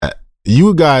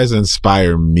you guys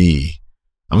inspire me.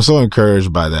 I'm so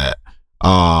encouraged by that.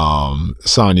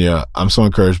 Sonia, I'm so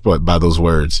encouraged by those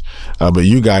words. But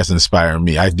you guys inspire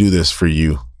me. I do this for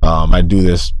you. I do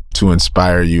this to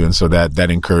inspire you. And so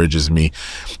that encourages me,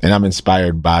 and I'm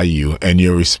inspired by you and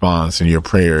your response and your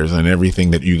prayers and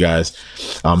everything that you guys,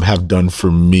 have done for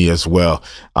me as well.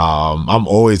 I'm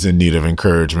always in need of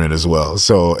encouragement as well.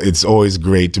 So it's always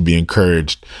great to be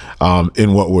encouraged,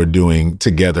 in what we're doing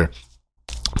together.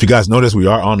 If you guys notice, we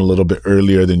are on a little bit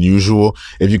earlier than usual.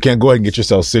 If you can't, go ahead and get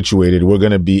yourself situated. We're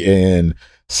going to be in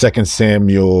 2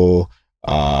 Samuel.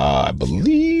 I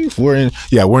believe we're in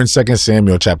 2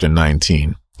 Samuel chapter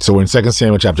 19. So we're in 2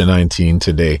 Samuel chapter 19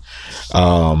 today.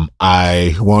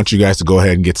 I want you guys to go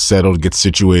ahead and get settled, get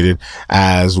situated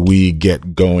as we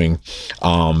get going.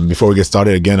 Before we get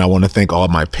started, again, I want to thank all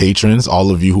of my patrons, all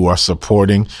of you who are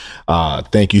supporting.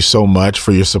 Thank you so much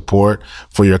for your support,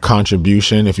 for your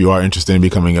contribution. If you are interested in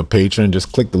becoming a patron,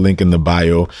 just click the link in the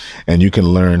bio and you can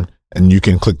learn, and you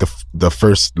can click the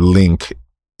first link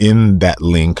in that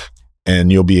link,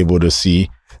 and you'll be able to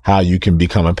see how you can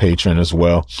become a patron as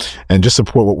well, and just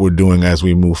support what we're doing as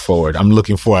we move forward. I'm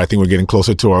looking forward. I think we're getting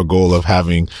closer to our goal of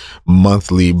having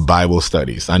monthly Bible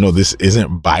studies. I know this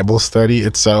isn't Bible study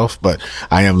itself, but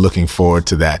I am looking forward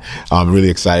to that. I'm really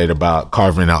excited about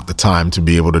carving out the time to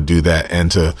be able to do that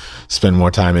and to spend more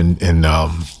time in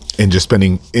just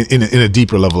spending in a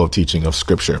deeper level of teaching of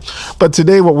scripture. But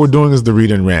today what we're doing is the read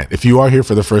and rant. If you are here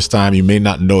for the first time, you may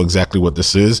not know exactly what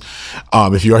this is.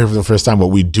 If you are here for the first time,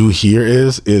 what we do here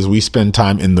is we spend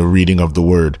time in the reading of the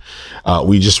word.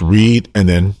 We just read and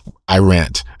then I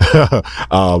rant.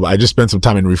 I just spent some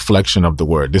time in reflection of the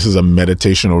word. This is a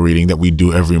meditational reading that we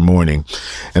do every morning.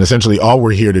 And essentially all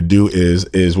we're here to do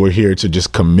is we're here to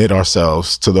just commit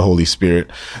ourselves to the Holy Spirit,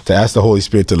 to ask the Holy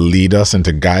Spirit to lead us and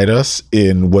to guide us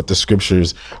in what the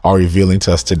scriptures are revealing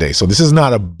to us today. So this is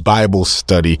not a Bible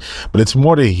study, but it's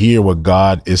more to hear what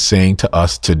God is saying to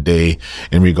us today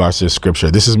in regards to the scripture.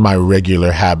 This is my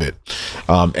regular habit.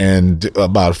 And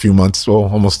about a few months,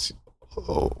 almost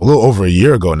a little over a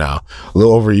year ago,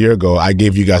 I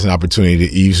gave you guys an opportunity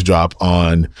to eavesdrop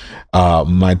on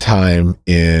my time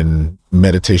in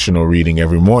meditational reading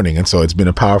every morning. And so it's been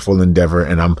a powerful endeavor.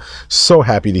 And I'm so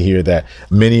happy to hear that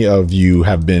many of you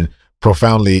have been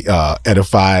profoundly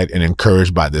edified and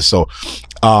encouraged by this. So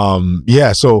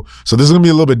so this is going to be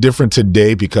a little bit different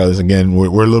today because, again, we're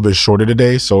a little bit shorter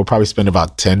today. So we'll probably spend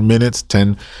about 15 minutes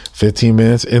in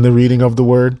the reading of the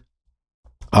word.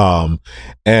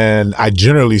 And I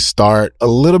generally start a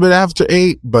little bit after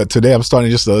 8, but today I'm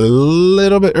starting just a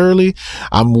little bit early.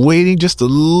 I'm waiting just a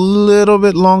little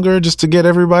bit longer just to get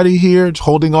everybody here,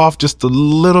 holding off just a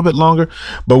little bit longer,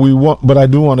 but I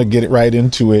do want to get it right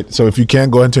into it. So if you can,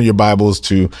 go ahead and turn your Bibles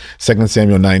to 2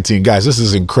 Samuel 19. Guys, this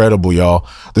is incredible, y'all.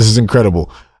 This is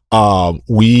incredible.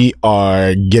 We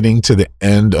are getting to the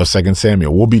end of 2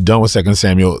 Samuel. We'll be done with 2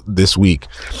 Samuel this week.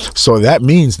 So that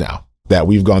means now that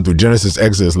we've gone through Genesis,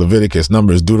 Exodus, Leviticus,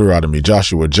 Numbers, Deuteronomy,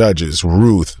 Joshua, Judges,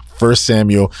 Ruth, 1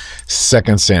 Samuel,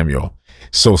 2 Samuel.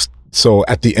 So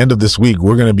at the end of this week,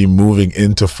 we're going to be moving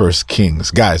into 1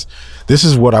 Kings. Guys, this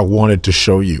is what I wanted to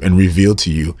show you and reveal to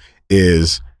you,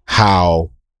 is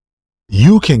how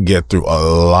you can get through a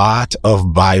lot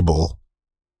of Bible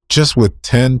just with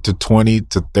 10 to 20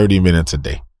 to 30 minutes a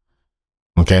day.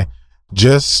 Okay?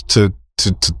 Just to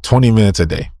 20 minutes a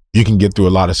day. You can get through a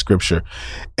lot of scripture.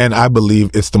 And I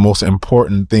believe it's the most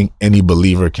important thing any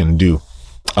believer can do.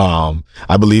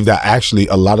 I believe that actually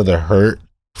a lot of the hurt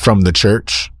from the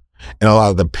church and a lot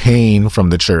of the pain from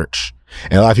the church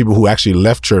and a lot of people who actually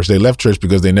left church, they left church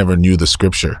because they never knew the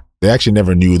scripture. They actually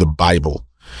never knew the Bible.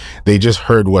 They just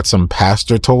heard what some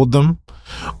pastor told them,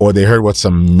 or they heard what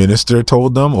some minister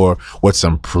told them, or what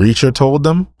some preacher told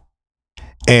them.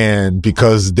 And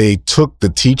because they took the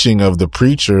teaching of the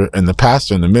preacher and the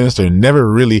pastor and the minister and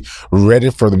never really read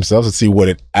it for themselves to see what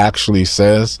it actually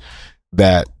says,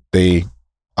 that they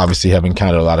obviously have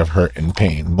encountered a lot of hurt and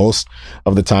pain. Most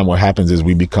of the time what happens is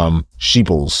we become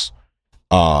sheeples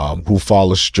who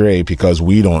fall astray because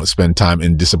we don't spend time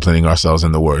in disciplining ourselves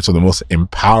in the word. So the most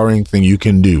empowering thing you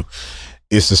can do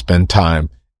is to spend time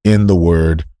in the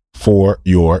word for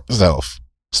yourself.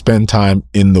 Spend time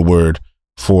in the word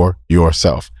for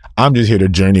yourself. I'm just here to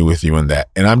journey with you in that.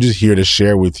 And I'm just here to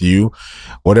share with you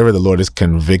whatever the Lord is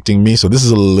convicting me. So this is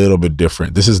a little bit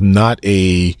different. This is not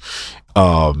an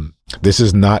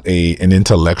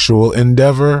intellectual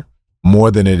endeavor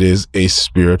more than it is a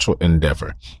spiritual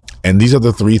endeavor. And these are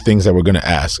the 3 things that we're going to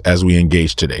ask as we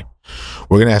engage today.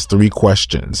 We're going to ask 3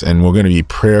 questions, and we're going to be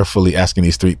prayerfully asking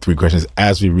these three questions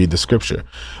as we read the scripture.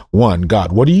 1,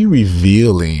 God, what are you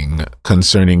revealing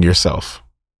concerning yourself?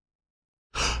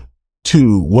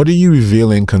 2, what are you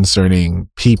revealing concerning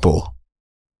people?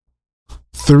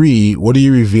 3, what are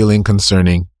you revealing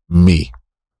concerning me?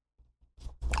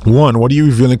 1, what are you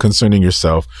revealing concerning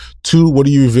yourself? 2, what are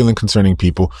you revealing concerning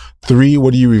people? 3,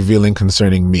 what are you revealing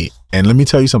concerning me? And let me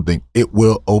tell you something, it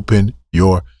will open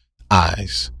your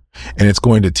eyes. And it's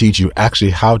going to teach you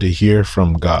actually how to hear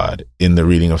from God in the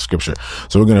reading of scripture.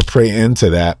 So we're going to pray into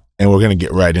that and we're going to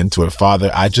get right into it.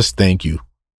 Father, I just thank you,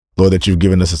 Lord, that you've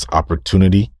given us this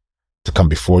opportunity to come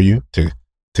before you, to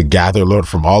gather, Lord,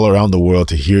 from all around the world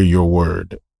to hear your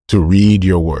word, to read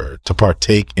your word, to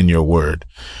partake in your word,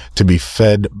 to be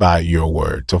fed by your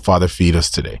word. So, Father, feed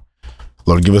us today.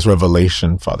 Lord, give us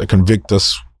revelation, Father. Convict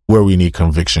us where we need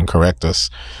conviction. Correct us,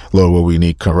 Lord, where we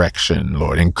need correction.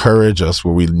 Lord, encourage us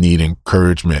where we need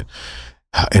encouragement.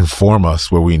 Inform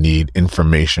us where we need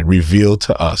information. Reveal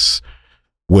to us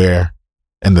where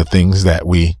and the things that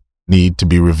we need to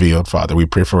be revealed, Father. We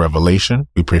pray for revelation.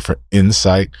 We pray for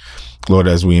insight, Lord,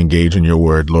 as we engage in your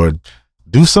word. Lord,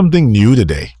 do something new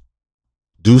today.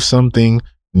 Do something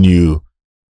new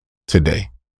today.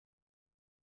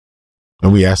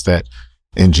 And we ask that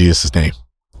in Jesus' name,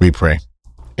 we pray.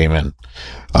 Amen.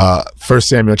 1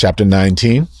 Samuel chapter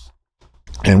 19,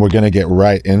 and we're going to get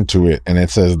right into it. And it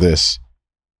says this,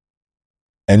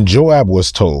 and Joab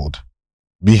was told,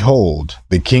 behold,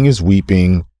 the king is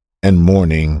weeping and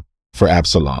mourning for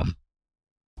Absalom.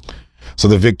 So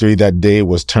the victory that day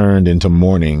was turned into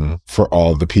mourning for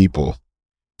all the people.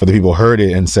 For the people heard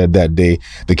it and said that day,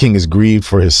 the king is grieved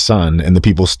for his son, and the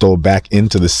people stole back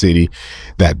into the city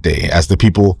that day, as the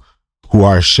people who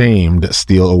are ashamed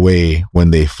steal away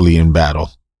when they flee in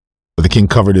battle. But the king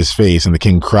covered his face, and the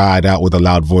king cried out with a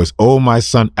loud voice, "Oh, my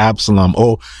son Absalom,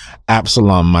 oh,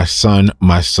 Absalom, my son,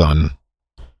 my son."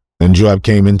 Then Joab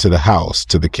came into the house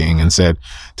to the king and said,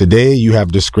 "Today you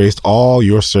have disgraced all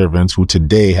your servants who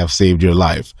today have saved your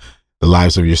life, the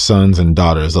lives of your sons and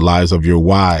daughters, the lives of your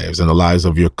wives, and the lives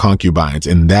of your concubines,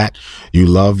 in that you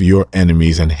love your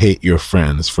enemies and hate your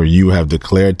friends. For you have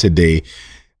declared today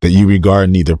that you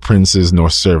regard neither princes nor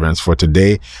servants. For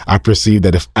today I perceive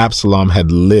that if Absalom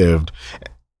had lived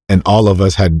and all of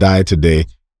us had died today,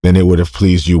 then it would have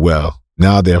pleased you well.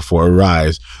 Now, therefore,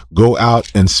 arise, go out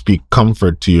and speak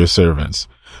comfort to your servants.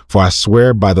 For I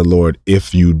swear by the Lord,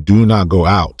 if you do not go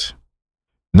out,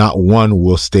 not one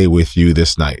will stay with you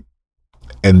this night.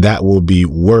 And that will be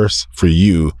worse for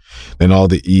you than all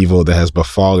the evil that has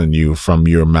befallen you from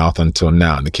your mouth until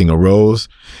now." And the king arose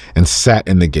and sat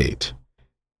in the gate.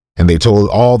 And they told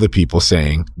all the people,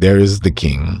 saying, "There is the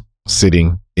king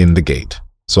sitting in the gate."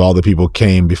 So all the people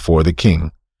came before the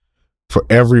king, for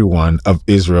everyone of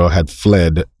Israel had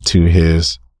fled to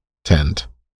his tent.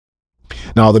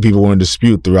 Now all the people were in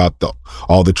dispute throughout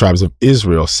all the tribes of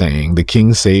Israel, saying, "The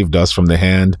king saved us from the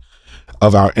hand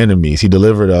of our enemies. He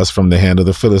delivered us from the hand of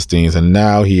the Philistines, and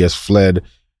now he has fled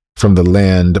from the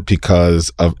land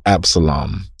because of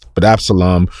Absalom. But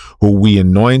Absalom, who we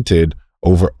anointed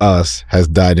over us, has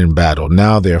died in battle.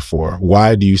 Now, therefore,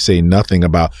 why do you say nothing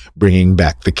about bringing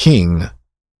back the king?"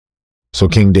 So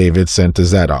King David sent to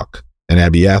Zadok and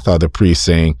Abiathar the priest,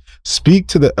 saying, "Speak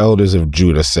to the elders of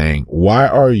Judah, saying, why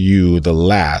are you the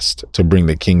last to bring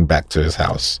the king back to his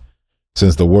house?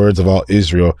 Since the words of all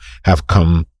Israel have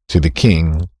come to the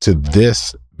king, to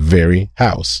this very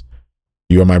house.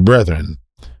 You are my brethren.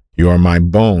 You are my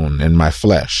bone and my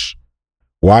flesh.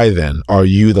 Why then are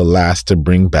you the last to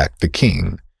bring back the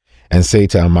king?" And say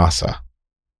to Amasa,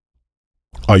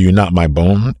 "Are you not my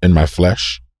bone and my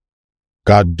flesh?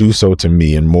 God do so to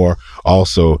me, and more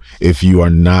also, if you are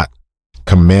not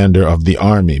commander of the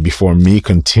army before me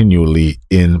continually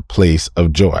in place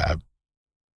of Joab."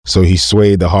 So he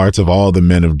swayed the hearts of all the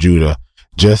men of Judah,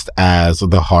 just as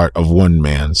the heart of one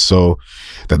man, so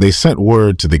that they sent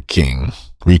word to the king,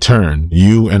 "Return,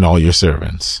 you and all your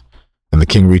servants." And the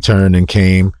king returned and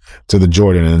came to the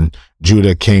Jordan, and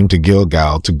Judah came to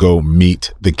Gilgal to go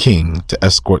meet the king, to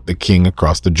escort the king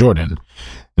across the Jordan.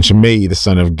 And Shimei, the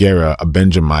son of Gera, a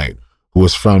Benjamite, who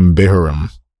was from Bahurim,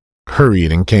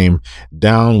 hurried and came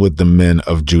down with the men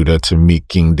of Judah to meet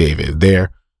King David.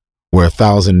 There were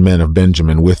 1,000 men of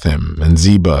Benjamin with him, and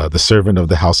Ziba, the servant of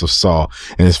the house of Saul,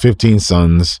 and his 15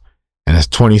 sons, and his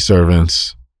 20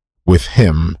 servants with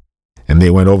him. And they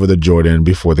went over the Jordan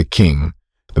before the king.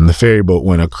 Then the ferry boat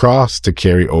went across to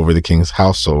carry over the king's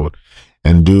household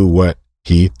and do what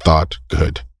he thought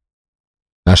good.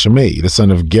 Now Shimei, the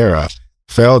son of Gera,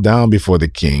 fell down before the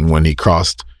king when he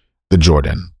crossed the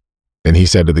Jordan. Then he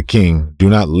said to the king, "Do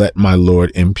not let my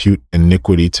lord impute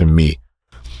iniquity to me,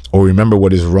 or remember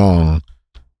what is wrong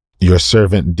your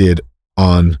servant did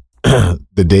on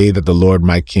the day that the Lord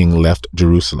my king left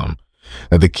Jerusalem.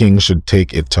 that the king should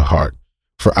take it to heart.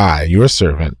 For I, your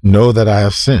servant, know that I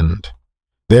have sinned.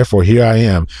 Therefore, here I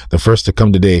am, the first to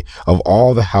come today of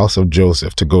all the house of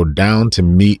Joseph, to go down to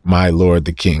meet my lord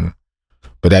the king.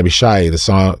 But Abishai,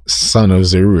 the son of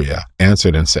Zeruiah,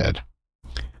 answered and said,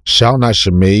 Shall not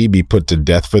Shimei be put to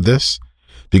death for this,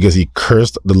 because he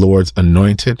cursed the Lord's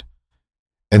anointed?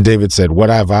 And David said, What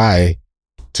have I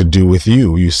to do with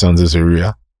you, you sons of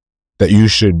Zeruiah, that you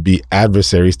should be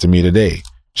adversaries to me today?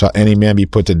 Shall any man be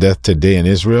put to death today in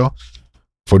Israel?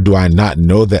 For do I not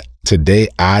know that today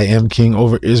I am king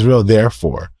over Israel?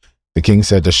 Therefore, the king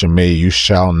said to Shimei, You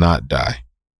shall not die.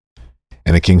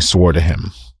 And the king swore to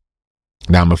him.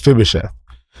 Now Mephibosheth,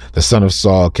 the son of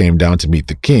Saul, came down to meet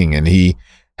the king, and he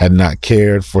had not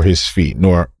cared for his feet,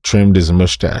 nor trimmed his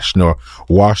mustache, nor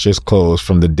washed his clothes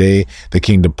from the day the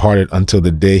king departed until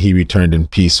the day he returned in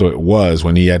peace. So it was,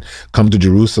 when he had come to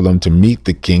Jerusalem to meet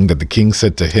the king, that the king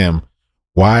said to him,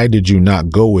 Why did you not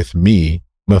go with me,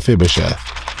 Mephibosheth?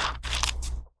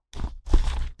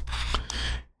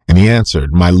 And he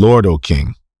answered, My lord, O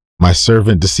king, my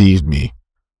servant deceived me.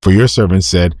 For your servant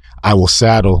said, I will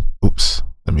saddle. Oops,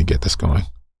 let me get this going.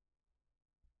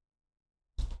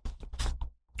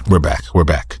 We're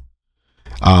back.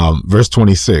 Verse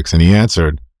 26, and he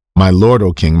answered, My lord,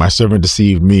 O king, my servant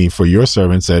deceived me. For your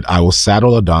servant said, I will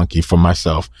saddle a donkey for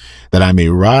myself, that I may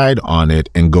ride on it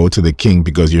and go to the king,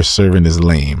 because your servant is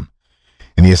lame.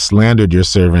 And he has slandered your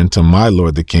servant to my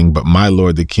lord the king, but my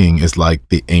lord the king is like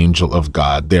the angel of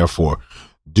God. Therefore,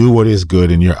 do what is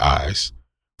good in your eyes.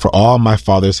 For all my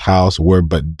father's house were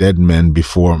but dead men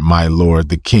before my lord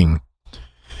the king.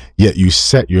 Yet you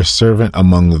set your servant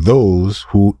among those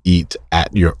who eat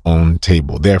at your own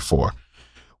table. Therefore,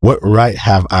 what right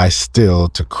have I still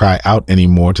to cry out any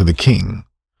more to the king?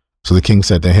 So the king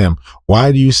said to him,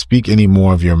 Why do you speak any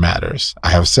more of your matters?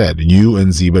 I have said, You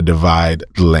and Ziba divide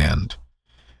the land.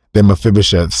 Then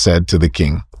Mephibosheth said to the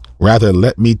king, Rather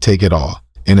let me take it all,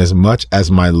 inasmuch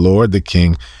as my lord the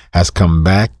king has come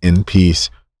back in peace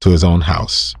to his own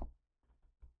house.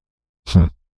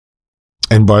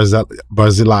 And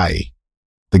Barzillai,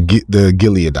 the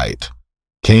Gileadite,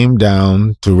 came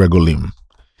down to Regolim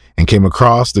and came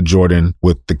across the Jordan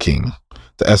with the king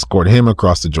to escort him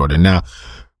across the Jordan. Now,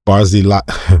 Barzillai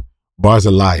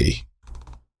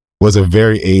was a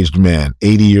very aged man,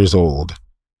 80 years old.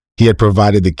 He had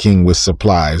provided the king with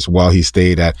supplies while he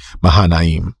stayed at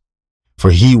Mahanaim, for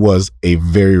he was a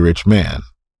very rich man.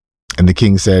 And the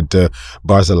king said to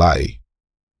Barzillai,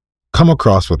 Come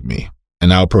across with me,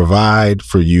 and I'll provide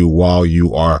for you while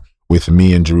you are with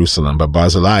me in Jerusalem. But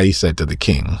Barzillai said to the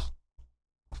king,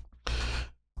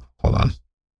 Hold on.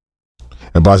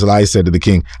 And Barzillai said to the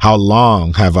king, How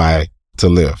long have I to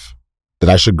live, that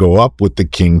I should go up with the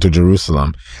king to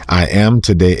Jerusalem? I am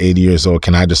today 80 years old.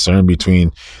 Can I discern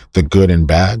between the good and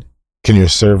bad? Can your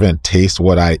servant taste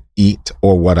what I eat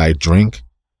or what I drink?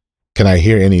 Can I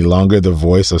hear any longer the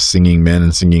voice of singing men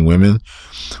and singing women?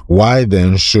 Why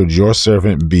then should your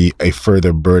servant be a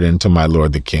further burden to my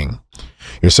lord the king?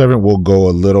 Your servant will go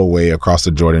a little way across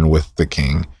the Jordan with the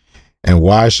king. And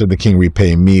why should the king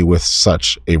repay me with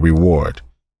such a reward?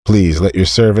 Please let your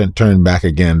servant turn back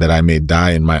again, that I may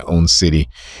die in my own city,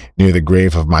 near the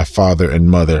grave of my father and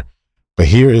mother. But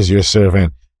here is your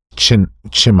servant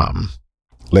Chimam.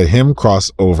 Let him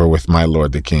cross over with my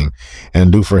lord the king,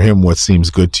 and do for him what seems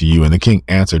good to you. And the king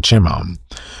answered, Chimam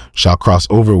shall cross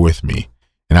over with me,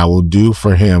 and I will do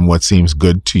for him what seems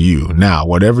good to you. Now,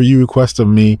 whatever you request of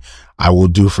me, I will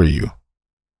do for you.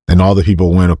 Then all the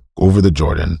people went over the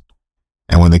Jordan.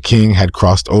 And when the king had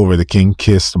crossed over, the king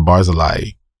kissed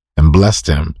Barzillai and blessed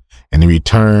him, and he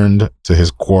returned to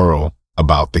his quarrel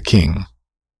about the king.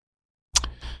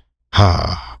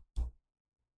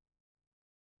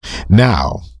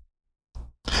 Now,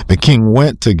 the king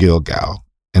went to Gilgal,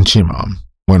 and Chimam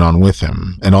went on with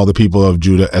him, and all the people of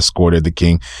Judah escorted the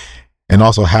king, and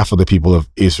also half of the people of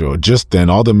Israel. Just then,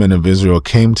 all the men of Israel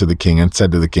came to the king and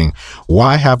said to the king,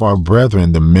 Why have our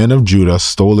brethren, the men of Judah,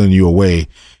 stolen you away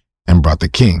and brought the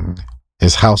king,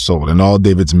 his household, and all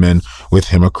David's men with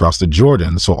him across the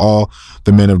Jordan? So all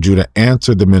the men of Judah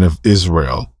answered the men of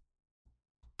Israel,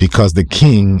 Because the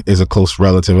king is a close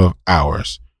relative of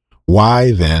ours.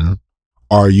 Why then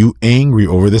are you angry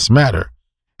over this matter?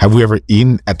 Have we ever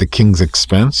eaten at the king's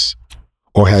expense,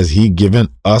 or has he given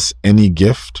us any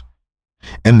gift?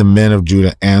 And the men of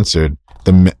Judah answered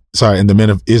and the men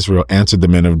of Israel answered the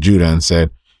men of Judah and said,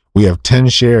 We have 10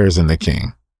 shares in the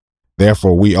king.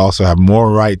 Therefore, we also have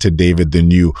more right to David than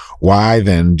you. Why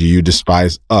then do you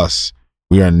despise us?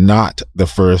 We are not the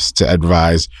first to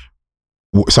advise.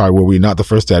 Were we not the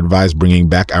first to advise bringing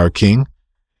back our king?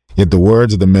 Yet the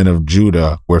words of the men of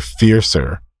Judah were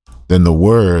fiercer than the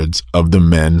words of the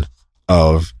men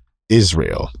of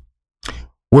Israel.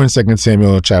 We're in 2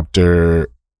 Samuel chapter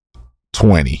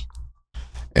 20,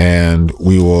 and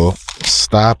we will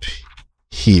stop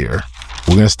here.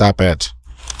 We're going to stop at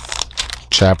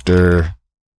chapter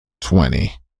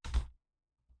 20.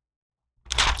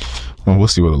 Well, we'll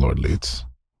see where the Lord leads.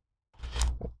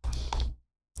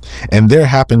 And there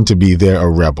happened to be there a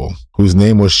rebel, whose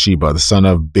name was Sheba, the son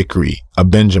of Bichri, a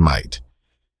Benjamite.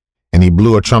 And he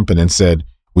blew a trumpet and said,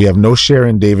 "We have no share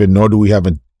in David, nor do we have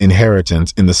an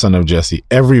inheritance in the son of Jesse.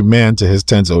 Every man to his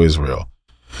tents, O Israel."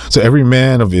 So every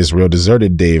man of Israel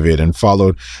deserted David and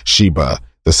followed Sheba,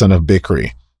 the son of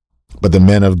Bichri. But the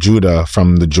men of Judah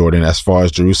from the Jordan as far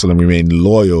as Jerusalem remained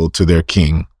loyal to their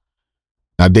king.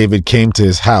 Now David came to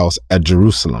his house at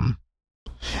Jerusalem.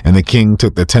 And the king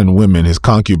took the 10 women, his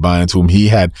concubines, whom he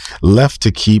had left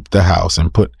to keep the house,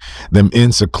 and put them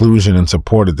in seclusion and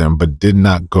supported them, but did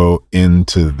not go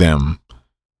into them.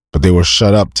 But they were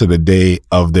shut up to the day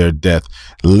of their death,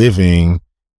 living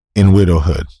in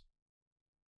widowhood.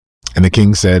 And the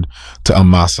king said to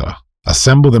Amasa,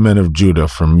 "Assemble the men of Judah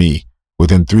for me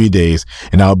within 3 days,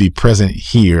 and I'll be present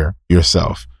here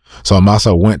yourself." So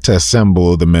Amasa went to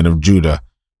assemble the men of Judah,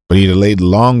 but he delayed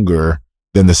longer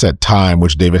than the set time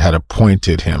which David had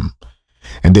appointed him.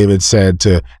 And David said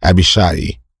to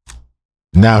Abishai,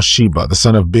 "Now Sheba, the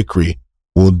son of Bichri,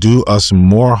 will do us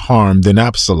more harm than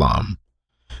Absalom.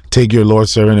 Take your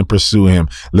Lord's servant and pursue him,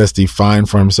 lest he find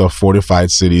for himself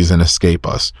fortified cities and escape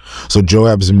us." So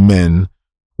Joab's men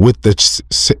with the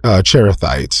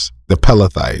Cherethites, the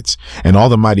Pelethites, and all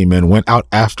the mighty men went out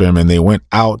after him, and they went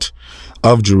out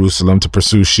of Jerusalem to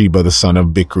pursue Sheba, the son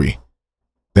of Bichri.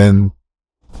 Then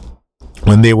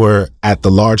when they were at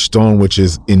the large stone which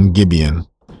is in Gibeon,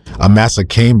 Amasa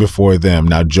came before them.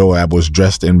 Now Joab was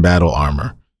dressed in battle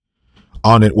armor.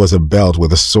 On it was a belt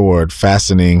with a sword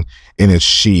fastening in its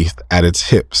sheath at its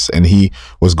hips, and he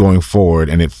was going forward,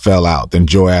 and it fell out. Then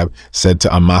Joab said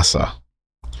to Amasa,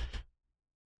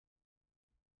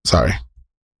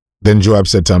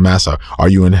 "Are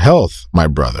you in health, my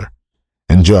brother?"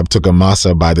 And Joab took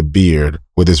Amasa by the beard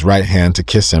with his right hand to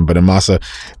kiss him. But Amasa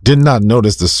did not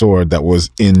notice the sword that was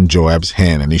in Joab's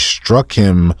hand, and he struck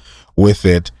him with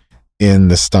it in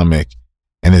the stomach,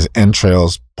 and his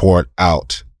entrails poured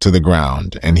out to the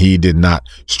ground, and he did not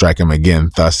strike him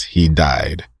again. Thus he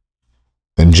died.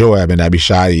 Then Joab and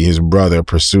Abishai, his brother,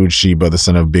 pursued Sheba, the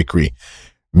son of Bichri.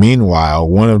 Meanwhile,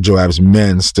 one of Joab's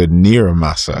men stood near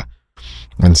Amasa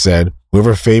and said,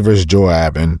 "Whoever favors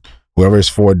Joab and whoever is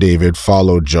for David,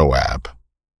 follow Joab."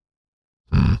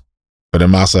 But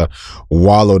Amasa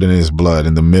wallowed in his blood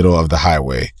in the middle of the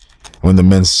highway. When the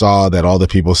men saw that all the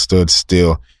people stood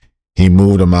still, he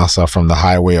moved Amasa from the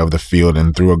highway of the field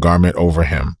and threw a garment over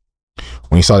him.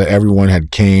 When he saw that everyone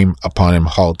had came upon him,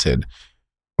 halted.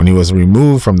 When he was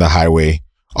removed from the highway,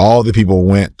 all the people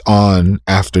went on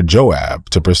after Joab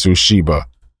to pursue Sheba,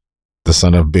 the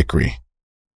son of Bichri.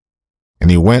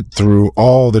 And he went through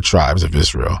all the tribes of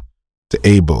Israel, to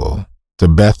Abel, to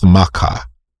Beth Makkah,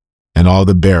 and all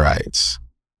the Berites.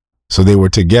 So they were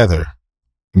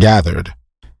gathered,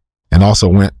 and also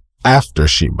went after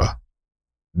Sheba.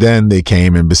 Then they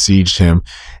came and besieged him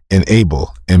in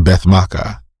Abel and Beth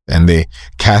Makkah, and they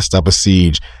cast up a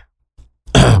siege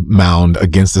mound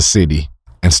against the city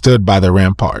and stood by the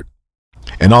rampart.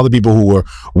 And all the people who were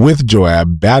with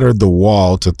Joab battered the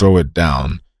wall to throw it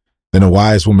down. Then a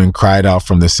wise woman cried out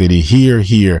from the city, "Hear,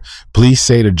 hear, please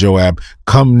say to Joab,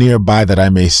 'Come nearby that I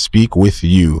may speak with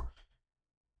you.'"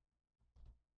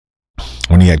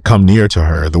 When he had come near to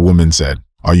her, the woman said,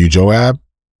 "Are you Joab?"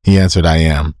 He answered, "I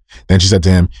am." Then she said to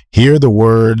him, "Hear the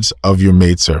words of your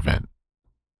maidservant."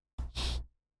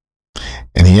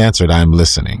 And he answered, "I am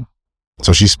listening."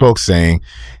 So she spoke, saying,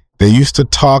 "They used to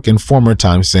talk in former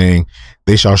times, saying,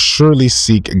 'They shall surely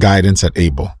seek guidance at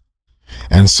Abel.'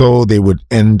 And so they would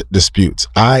end disputes.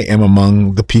 I am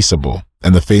among the peaceable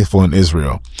and the faithful in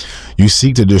Israel. You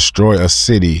seek to destroy a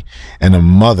city and a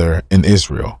mother in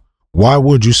Israel. Why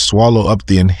would you swallow up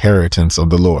the inheritance of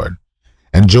the Lord?"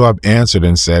 And Joab answered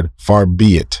and said, far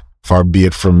be it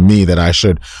from me that I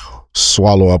should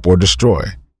swallow up or destroy.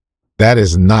 That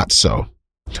is not so.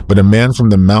 But a man from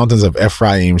the mountains of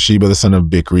Ephraim, Sheba the son of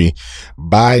Bichri,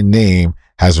 by name,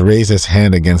 has raised his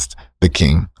hand against the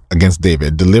king, against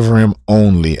David. Deliver him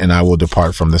only, and I will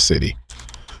depart from the city."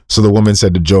 So the woman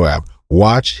said to Joab,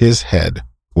 "Watch, his head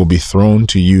will be thrown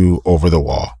to you over the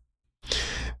wall."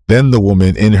 Then the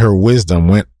woman, in her wisdom,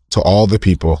 went to all the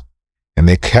people, and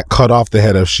they cut off the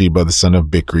head of Sheba, the son of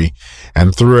Bichri,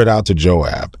 and threw it out to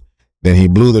Joab. Then he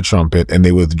blew the trumpet, and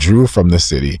they withdrew from the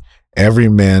city, every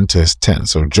man to his tent.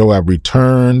 So Joab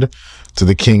returned to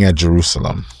the king at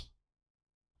Jerusalem.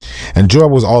 And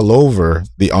Joab was all over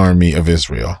the army of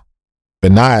Israel.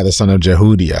 Benaiah, the son of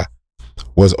Jehudiah,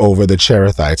 was over the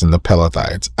Cherethites and the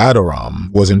Pelethites.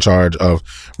 Adoram was in charge of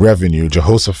revenue.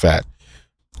 Jehoshaphat,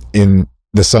 the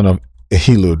son of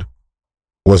Ahilud,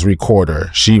 was recorder.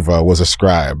 Shiva was a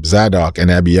scribe. Zadok and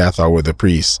Abiathar were the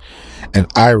priests. And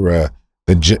Ira,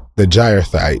 the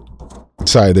Jairite,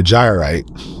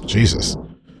 Jesus,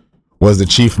 was the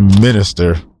chief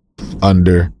minister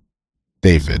under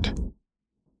David.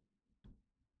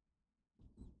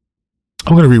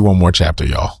 I'm going to read one more chapter,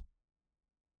 y'all.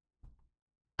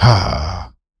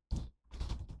 I'm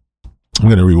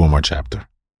going to read one more chapter.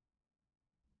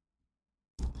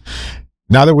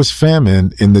 Now there was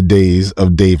famine in the days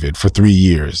of David for 3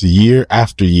 years, year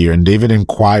after year, and David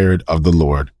inquired of the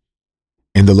Lord.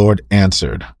 And the Lord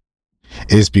answered,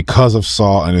 "It is because of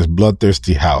Saul and his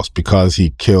bloodthirsty house, because he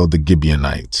killed the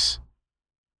Gibeonites."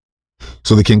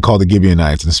 So the king called the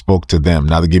Gibeonites and spoke to them.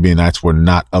 Now the Gibeonites were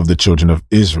not of the children of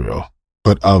Israel,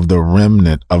 but of the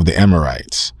remnant of the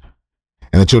Amorites.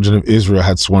 And the children of Israel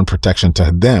had sworn protection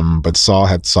to them, but Saul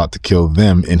had sought to kill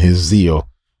them in his zeal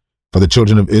for the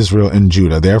children of Israel and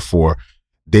Judah. Therefore,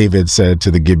 David said to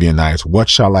the Gibeonites, "What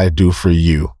shall I do for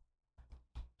you?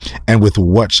 And with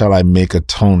what shall I make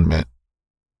atonement,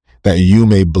 that you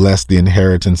may bless the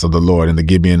inheritance of the Lord?" And the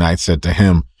Gibeonites said to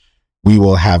him, "We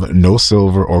will have no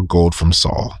silver or gold from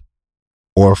Saul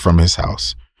or from his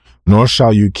house, nor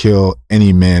shall you kill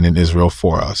any man in Israel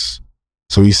for us."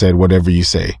 So he said, "Whatever you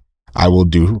say, I will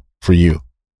do for you."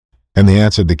 And they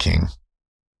answered the king,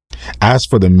 "As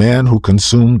for the man who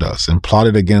consumed us and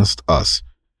plotted against us,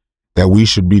 that we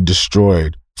should be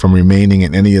destroyed from remaining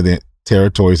in any of the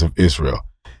territories of Israel,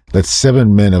 let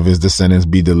 7 men of his descendants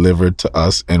be delivered to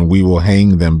us, and we will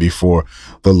hang them before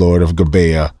the Lord of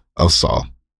Gibeah of Saul,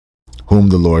 whom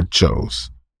the Lord chose."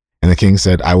 And the king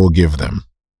said, "I will give them."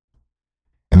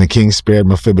 And the king spared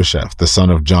Mephibosheth, the son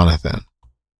of Jonathan,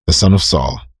 the son of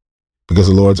Saul, because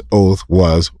the Lord's oath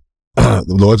was the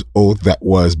Lord's oath that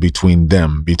was between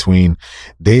them, between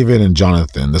David and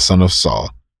Jonathan, the son of Saul.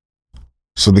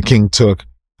 So the king took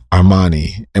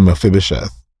Armani and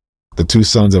Mephibosheth, the 2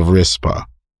 sons of Rizpah,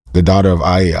 the daughter of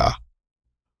Aiah,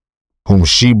 whom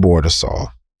she bore to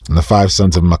Saul, and the 5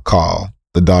 sons of Michal,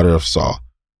 the daughter of Saul,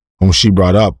 whom she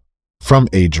brought up from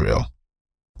Adriel,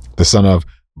 the son of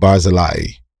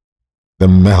Barzillai, the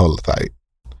Meholathite.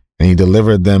 And he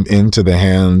delivered them into the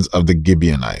hands of the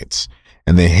Gibeonites,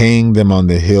 and they hanged them on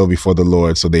the hill before the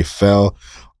Lord. So they fell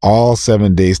all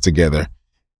 7 days together,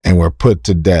 and were put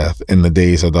to death in the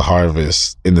days of the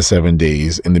harvest, in the 7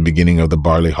 days, in the beginning of the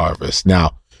barley harvest.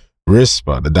 Now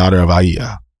Rizpah, the daughter of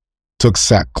Aiah, took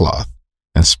sackcloth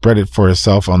and spread it for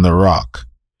herself on the rock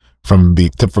from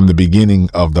the beginning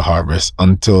of the harvest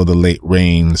until the late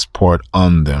rains poured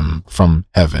on them from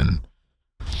heaven.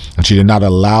 And she did not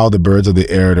allow the birds of the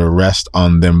air to rest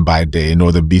on them by day,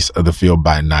 nor the beasts of the field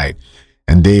by night.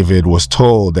 And David was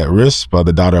told that Rizpah,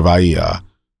 the daughter of Aiah,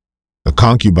 the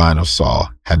concubine of Saul,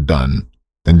 had done.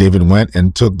 Then David went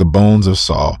and took the bones of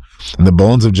Saul and the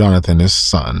bones of Jonathan his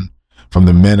son from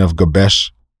the men of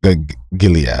Jabesh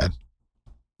Gilead,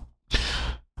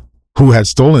 who had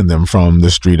stolen them from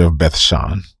the street of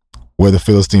Bethshan, where the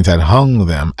Philistines had hung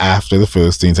them after the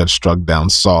Philistines had struck down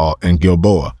Saul in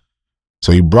Gilboa.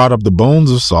 So he brought up the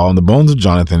bones of Saul and the bones of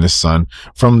Jonathan his son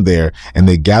from there, and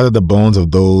they gathered the bones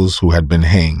of those who had been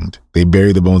hanged. They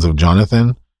buried the bones of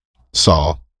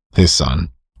Saul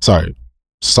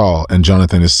and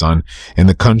Jonathan his son in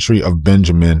the country of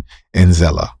Benjamin in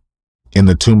Zelah, in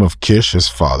the tomb of Kish his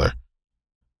father.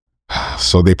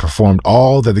 So they performed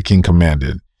all that the king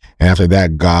commanded, and after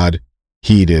that God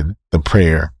heeded the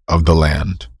prayer of the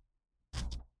land.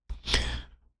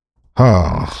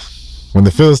 When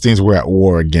the Philistines were at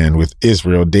war again with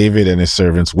Israel, David and his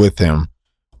servants with him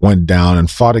went down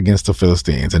and fought against the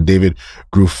Philistines, and David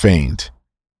grew faint.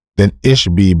 Then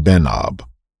Ishbi-Benob,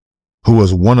 who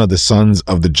was one of the sons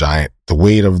of the giant, the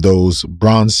weight of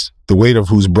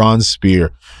whose bronze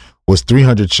spear was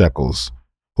 300 shekels,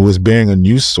 who was bearing a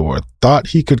new sword, thought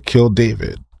he could kill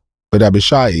David. But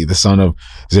Abishai, the son of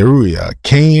Zeruiah,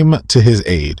 came to his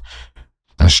aid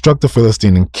and struck the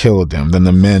Philistine and killed him. Then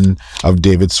the men of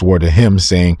David swore to him,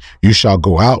 saying, "You shall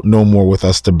go out no more with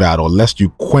us to battle, lest you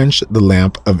quench the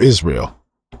lamp of Israel."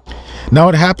 Now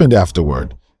it happened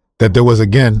afterward that there was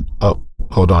again,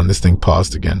 hold on, this thing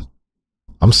paused again.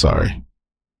 I'm sorry.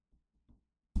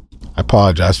 I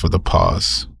apologize for the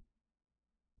pause.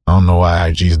 I don't know why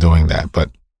IG is doing that,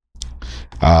 but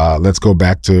let's go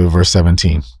back to verse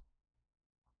 17.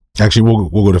 Actually, we'll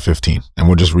go to 15, and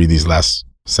we'll just read these last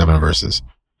 7 verses.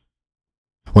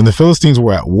 When the Philistines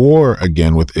were at war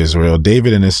again with Israel,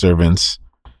 David and his servants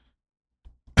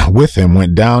with him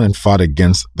went down and fought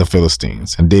against the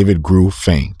Philistines, and David grew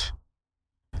faint.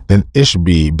 Then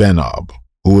Ishbi-Benob,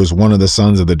 who was one of the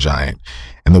sons of the giant,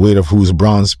 and the weight of whose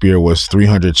bronze spear was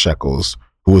 300 shekels,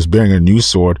 who was bearing a new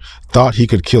sword, thought he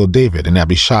could kill David. And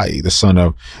Abishai, the son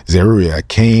of Zeruiah,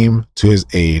 came to his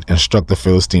aid and struck the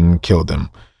Philistine and killed him.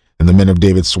 And the men of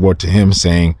David swore to him,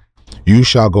 saying, "You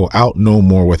shall go out no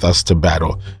more with us to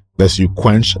battle, lest you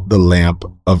quench the lamp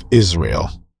of Israel."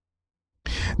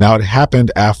 Now it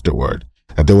happened afterward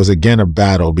that there was again a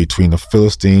battle between the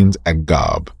Philistines at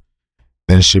Gob.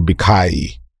 Then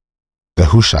Shibekai, the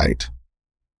Hushathite,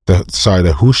 the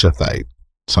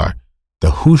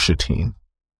Hushatine.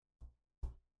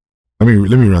 Let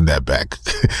me run that back.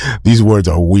 These words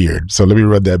are weird, so let me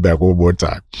run that back one more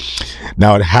time.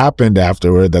 Now it happened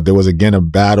afterward that there was again a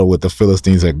battle with the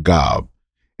Philistines at Gob,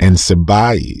 and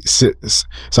Sibekai,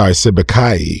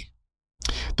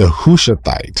 the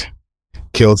Hushathite,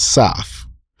 killed Saph,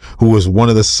 who was one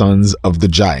of the sons of the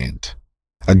giant.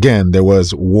 Again, there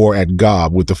was war at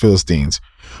Gob with the Philistines,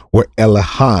 where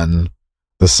Elihan,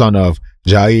 the son of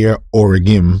Jair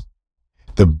Oregim,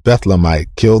 the Bethlehemite,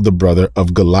 killed the brother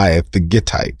of Goliath the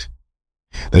Gittite,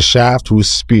 the shaft whose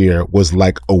spear was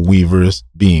like a weaver's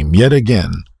beam. Yet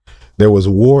again, there was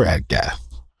war at Gath,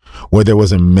 where there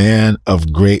was a man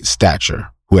of great stature,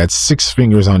 who had 6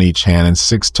 fingers on each hand and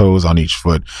 6 toes on each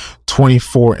foot,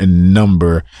 24 in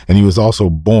number, and he was also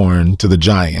born to the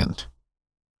giant.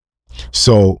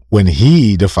 So when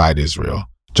he defied Israel,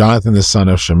 Jonathan, the son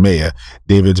of Shemaiah,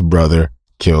 David's brother,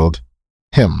 killed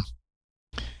him.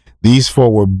 These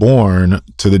 4 were born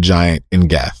to the giant in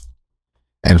Gath,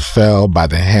 and fell by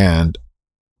the hand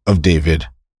of David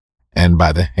and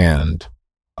by the hand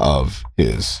of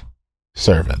his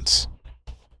servants.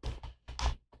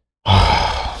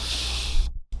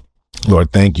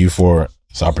 Lord, thank you for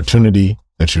this opportunity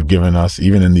that you've given us,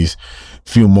 even in these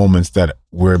few moments that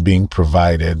we're being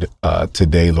provided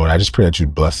today, Lord. I just pray that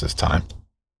you'd bless this time.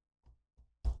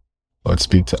 Lord,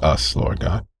 speak to us, Lord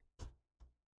God.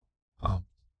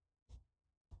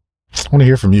 I want to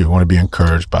hear from you. I want to be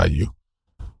encouraged by you.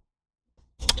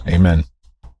 Amen.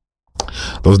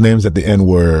 Those names at the end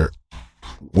were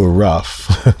rough.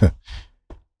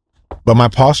 But my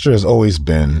posture has always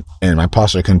been, and my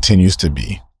posture continues to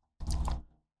be,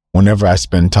 whenever I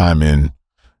spend time in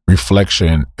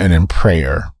reflection and in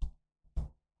prayer,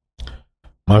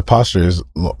 my posture is,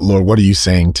 Lord, what are you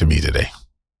saying to me today?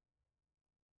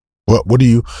 What are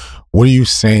you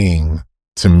saying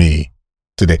to me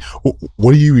today?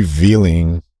 What are you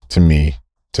revealing to me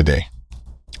today?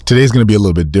 Today's going to be a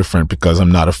little bit different because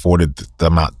I'm not afforded the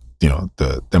amount,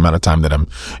 the amount of time that I'm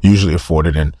usually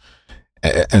afforded,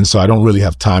 and so I don't really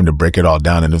have time to break it all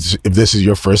down. And if this is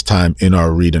your first time in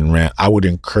our Read and Rant, I would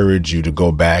encourage you to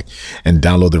go back and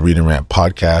download the Read and Rant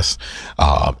podcast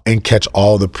and catch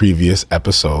all the previous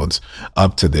episodes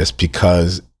up to this,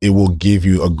 because it will give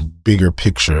you a bigger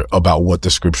picture about what the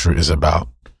scripture is about.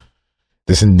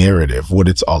 This narrative, what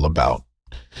it's all about.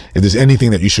 If there's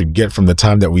anything that you should get from the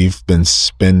time that we've been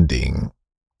spending,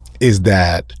 is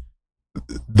that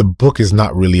the book is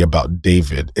not really about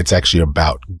David. It's actually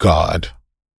about God.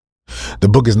 The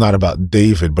book is not about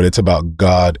David, but it's about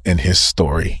God and his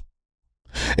story.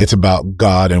 It's about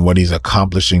God and what he's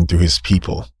accomplishing through his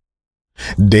people.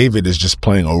 David is just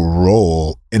playing a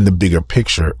role in the bigger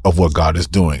picture of what God is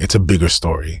doing. It's a bigger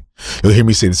story. You'll hear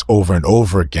me say this over and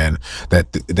over again, that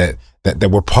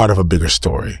we're part of a bigger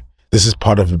story. This is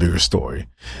part of a bigger story.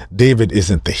 David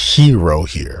isn't the hero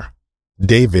here.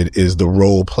 David is the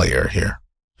role player here.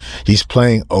 He's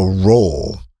playing a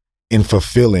role in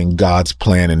fulfilling God's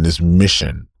plan and this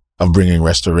mission of bringing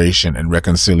restoration and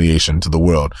reconciliation to the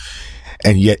world.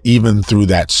 And yet, even through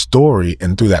that story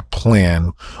and through that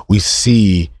plan, we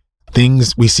see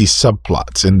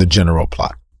subplots in the general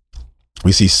plot.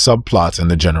 We see subplots in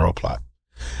the general plot.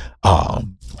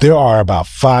 There are about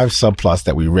 5 subplots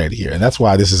that we read here. And that's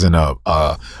why this isn't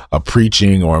a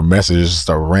preaching or a message, just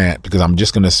a rant, because I'm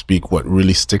just going to speak what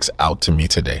really sticks out to me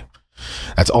today.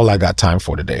 That's all I got time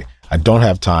for today. I don't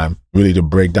have time really to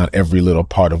break down every little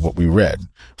part of what we read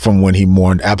from when he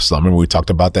mourned Absalom. Remember, we talked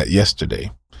about that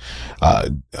yesterday.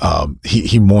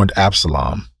 He mourned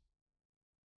Absalom.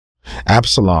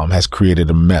 Absalom has created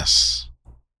a mess.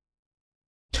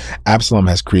 Absalom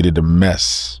has created a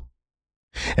mess.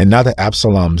 And now that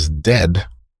Absalom's dead,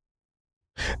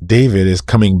 David is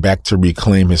coming back to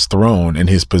reclaim his throne and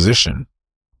his position.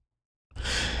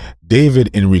 David,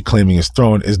 in reclaiming his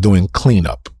throne, is doing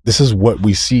cleanup. This is what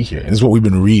we see here. This is what we've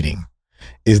been reading,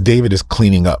 is David is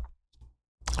cleaning up.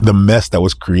 the mess that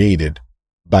was created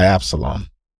by Absalom.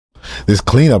 This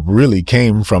cleanup really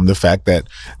came from the fact that,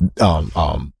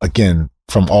 again,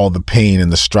 from all the pain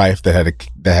and the strife that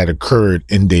had occurred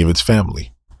in David's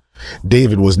family.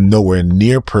 David was nowhere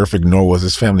near perfect, nor was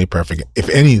his family perfect. If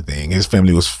anything, his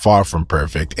family was far from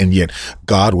perfect, and yet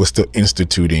God was still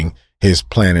instituting his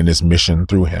plan and his mission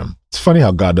through him. It's funny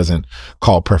how God doesn't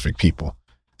call perfect people,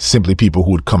 simply people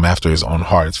who would come after his own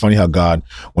heart. It's funny how God,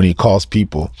 when he calls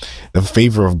people, the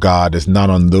favor of God is not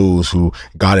on those who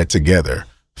got it together.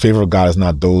 The favor of God is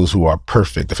not those who are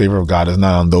perfect. The favor of God is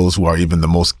not on those who are even the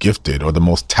most gifted or the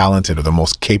most talented or the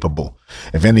most capable.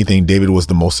 If anything, David was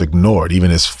the most ignored.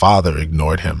 Even his father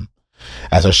ignored him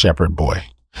as a shepherd boy.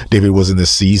 David was in the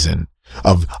season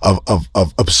of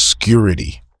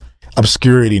obscurity.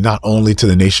 Obscurity not only to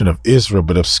the nation of Israel,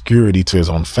 but obscurity to his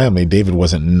own family. David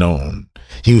wasn't known.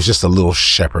 He was just a little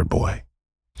shepherd boy.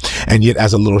 And yet,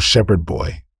 as a little shepherd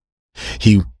boy,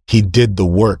 he did the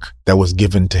work that was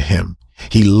given to him.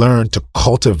 He learned to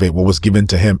cultivate what was given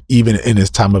to him, even in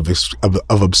his time of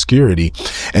obscurity.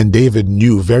 And David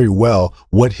knew very well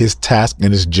what his task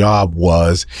and his job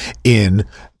was in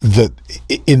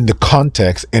the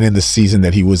context and in the season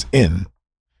that he was in.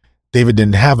 David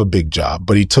didn't have a big job,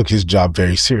 but he took his job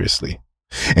very seriously.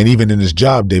 And even in his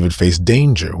job, David faced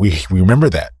danger. We remember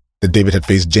that David had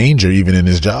faced danger even in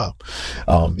his job.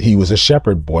 He was a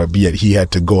shepherd boy, but yet he had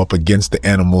to go up against the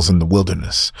animals in the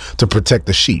wilderness to protect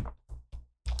the sheep.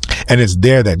 And it's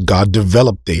there that God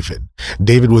developed David.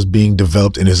 David was being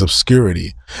developed in his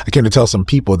obscurity. I came to tell some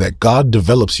people that God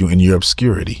develops you in your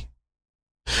obscurity.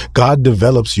 God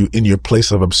develops you in your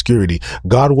place of obscurity.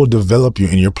 God will develop you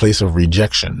in your place of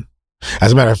rejection.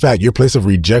 As a matter of fact, your place of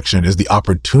rejection is the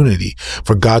opportunity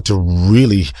for God to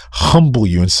really humble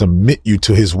you and submit you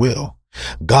to his will.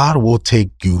 God will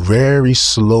take you very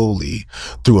slowly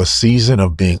through a season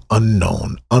of being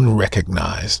unknown,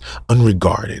 unrecognized,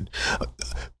 unregarded,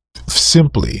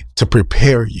 simply to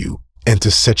prepare you and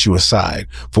to set you aside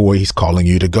for where he's calling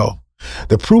you to go.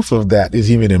 The proof of that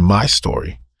is even in my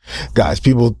story. Guys,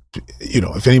 people,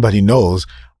 if anybody knows,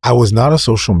 I was not a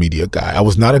social media guy. I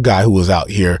was not a guy who was out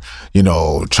here,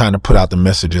 trying to put out the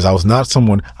messages. I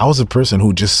was a person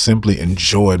who just simply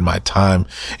enjoyed my time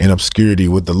in obscurity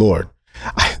with the Lord.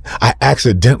 I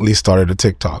accidentally started a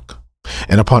TikTok.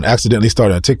 And upon accidentally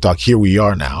starting a TikTok, here we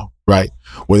are now, right?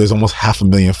 Where there's almost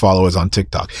 500,000 followers on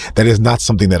TikTok. That is not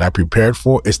something that I prepared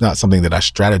for. It's not something that I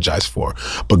strategized for.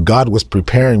 But God was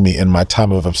preparing me in my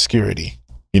time of obscurity.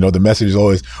 The message is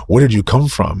always, where did you come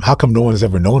from? How come no one has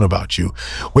ever known about you?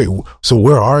 Wait, so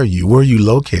where are you? Where are you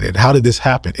located? How did this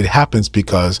happen? It happens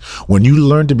because when you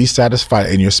learn to be satisfied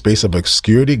in your space of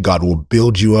obscurity, God will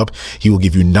build you up. He will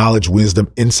give you knowledge, wisdom,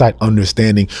 insight,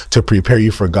 understanding to prepare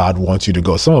you for God wants you to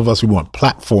go. Some of us, we want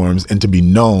platforms and to be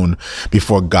known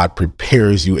before God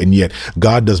prepares you. And yet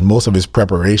God does most of his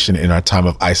preparation in our time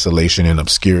of isolation and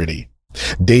obscurity.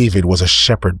 David was a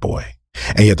shepherd boy.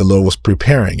 And yet the Lord was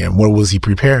preparing him. What was he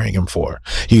preparing him for?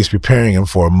 He was preparing him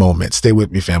for a moment. Stay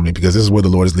with me, family, because this is where the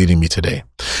Lord is leading me today.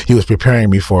 He was preparing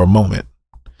me for a moment.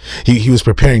 He was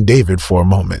preparing David for a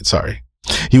moment. Sorry.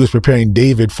 He was preparing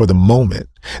David for the moment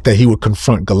that he would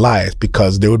confront Goliath,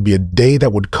 because there would be a day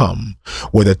that would come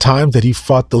where the time that he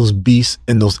fought those beasts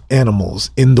and those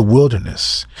animals in the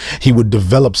wilderness, he would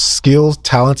develop skills,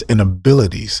 talents, and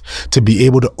abilities to be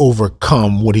able to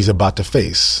overcome what he's about to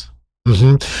face.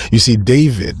 You see,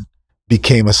 David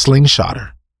became a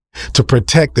slingshotter to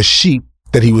protect the sheep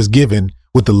that he was given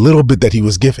with the little bit that he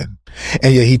was given.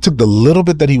 And yet he took the little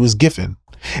bit that he was given,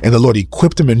 and the Lord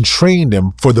equipped him and trained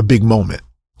him for the big moment.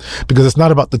 Because it's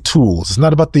not about the tools. It's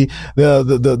not about the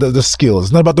skills.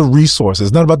 It's not about the resources.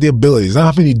 It's not about the abilities. It's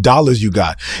not how many dollars you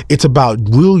got. It's about,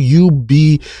 will you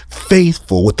be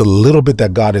faithful with the little bit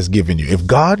that God has given you? If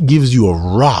God gives you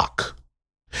a rock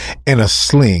and a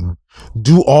sling,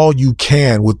 do all you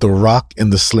can with the rock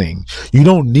and the sling. You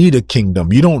don't need a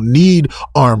kingdom. You don't need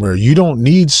armor. You don't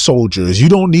need soldiers. You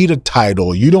don't need a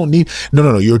title. You don't need,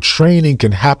 no. Your training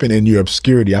can happen in your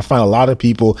obscurity. I find a lot of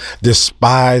people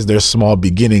despise their small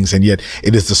beginnings, and yet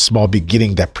it is the small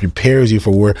beginning that prepares you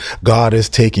for where God is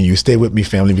taking you. Stay with me,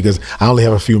 family, because I only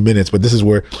have a few minutes, but this is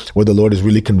where the Lord is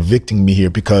really convicting me here,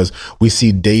 because we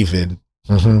see David,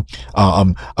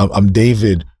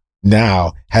 David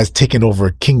now has taken over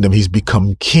a kingdom. He's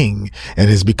become king,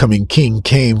 and his becoming king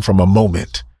came from a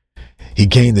moment. He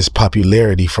gained this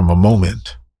popularity from a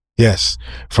moment. Yes,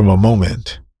 from a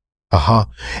moment.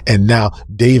 And now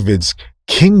David's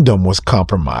kingdom was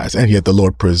compromised, and yet the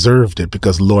Lord preserved it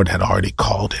because the Lord had already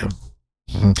called him.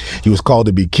 He was called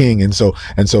to be king. And so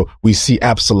we see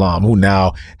Absalom, who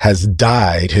now has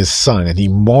died, his son, and he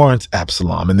mourns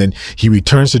Absalom. And then he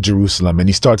returns to Jerusalem and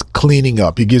he starts cleaning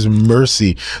up. He gives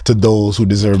mercy to those who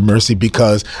deserve mercy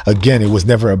because, again, it was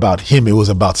never about him. It was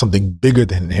about something bigger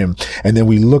than him. And then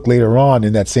we look later on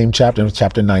in that same chapter,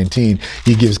 chapter 19,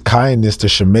 he gives kindness to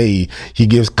Shimei. He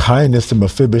gives kindness to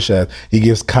Mephibosheth. He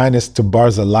gives kindness to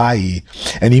Barzillai.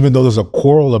 And even though there's a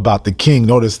quarrel about the king,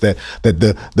 notice that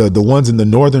the ones in the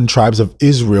northern tribes of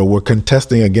Israel were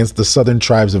contesting against the southern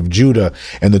tribes of Judah,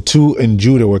 and the 2 in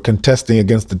Judah were contesting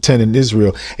against the 10 in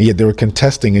Israel, and yet they were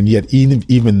contesting, and yet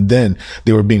even then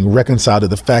they were being reconciled to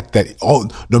the fact that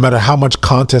no matter how much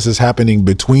contest is happening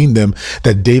between them,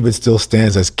 that David still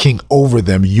stands as king over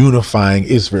them, unifying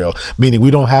Israel, meaning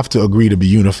we don't have to agree to be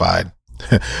unified.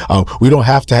 We don't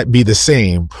have to be the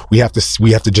same. We have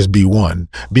to just be one.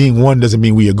 Being one doesn't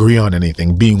mean we agree on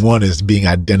anything. Being one is being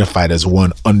identified as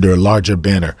one under a larger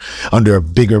banner, under a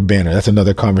bigger banner. That's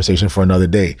another conversation for another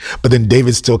day. But then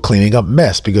David's still cleaning up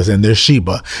mess because then there's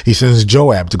Sheba. He sends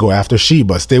Joab to go after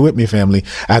Sheba. Stay with me, family.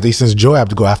 After he sends Joab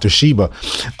to go after Sheba,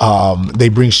 they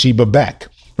bring Sheba back,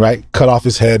 right? Cut off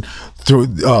his head.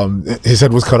 His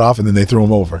head was cut off and then they threw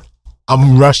him over.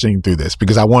 I'm rushing through this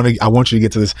because I want you to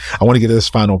get to this. I want to get to this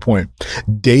final point.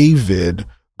 David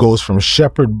goes from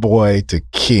shepherd boy to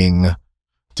king,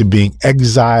 to being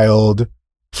exiled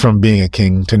from being a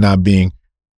king, to now being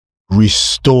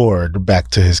restored back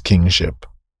to his kingship,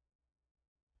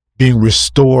 being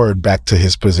restored back to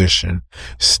his position.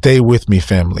 Stay with me,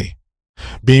 family.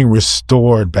 Being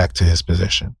restored back to his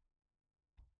position.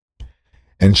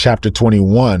 In chapter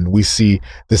 21, we see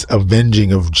this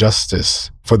avenging of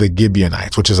justice for the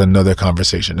Gibeonites, which is another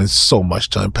conversation. There's so much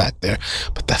to unpack there,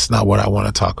 but that's not what I want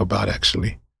to talk about,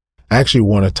 actually. I actually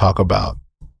want to talk about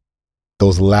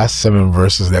those last 7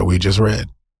 verses that we just read.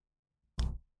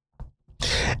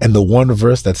 And the one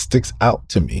verse that sticks out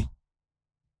to me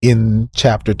in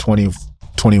chapter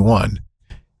 21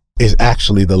 is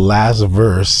actually the last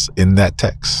verse in that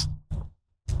text.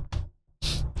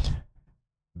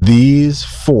 These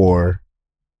 4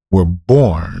 were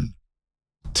born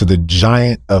to the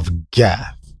giant of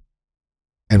Gath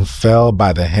and fell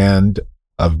by the hand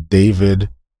of David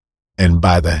and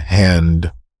by the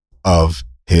hand of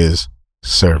his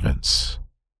servants.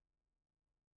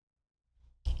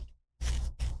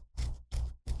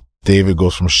 David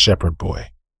goes from shepherd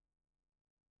boy.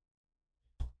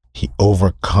 He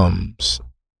overcomes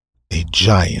a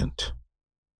giant,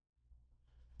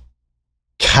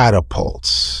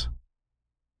 catapults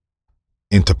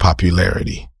into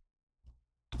popularity,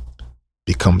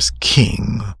 becomes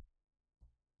king.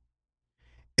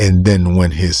 And then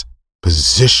when his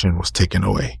position was taken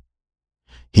away,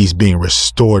 he's being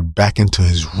restored back into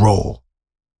his role.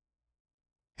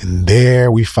 And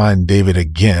there we find David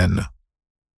again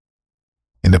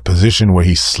in the position where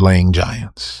he's slaying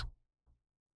giants.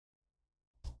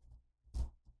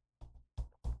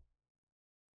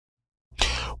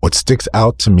 What sticks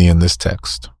out to me in this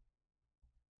text,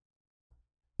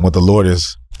 what the Lord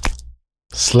is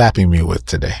slapping me with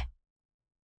today,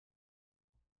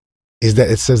 is that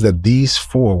it says that these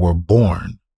 4 were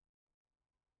born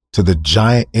to the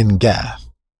giant in Gath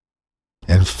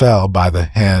and fell by the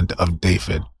hand of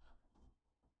David.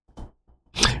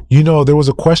 You know, there was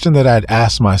a question that I'd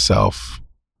asked myself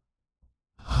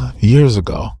years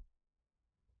ago.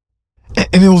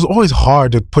 And it was always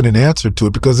hard to put an answer to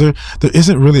it because there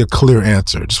isn't really a clear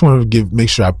answer. Just want to make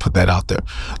sure I put that out there.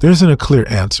 There isn't a clear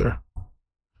answer.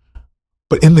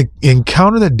 But in the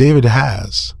encounter that David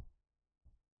has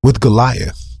with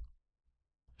Goliath,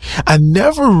 I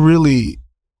never really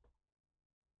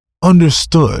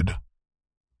understood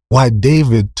why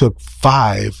David took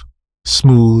 5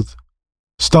 smooth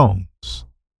stones.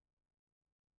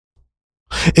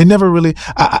 It never really,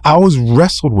 I always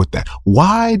wrestled with that.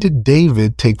 Why did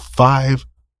David take 5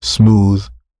 smooth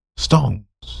stones?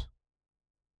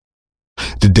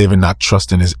 Did David not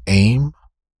trust in his aim?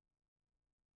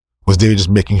 Was David just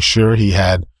making sure he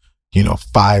had,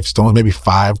 5 stones, maybe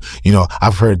 5?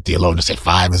 I've heard theologians say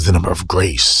 5 is the number of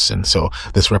grace. And so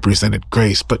this represented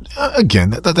grace. But again,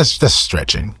 that's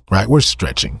stretching, right? We're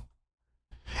stretching.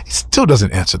 It still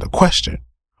doesn't answer the question.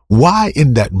 Why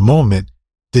in that moment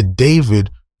did David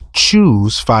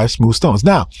choose 5 smooth stones?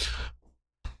 Now,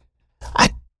 I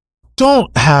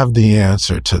don't have the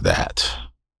answer to that.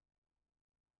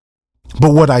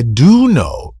 But what I do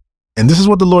know, and this is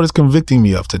what the Lord is convicting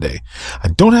me of today, I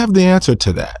don't have the answer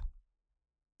to that.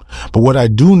 But what I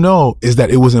do know is that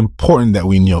it was important that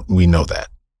we know that.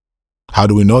 How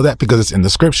do we know that? Because it's in the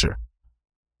scripture.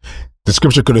 The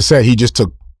scripture could have said he just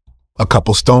took a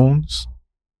couple stones,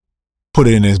 put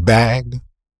it in his bag,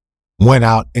 went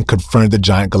out and confronted the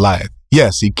giant Goliath.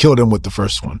 Yes, he killed him with the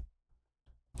first one.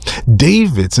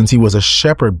 David, since he was a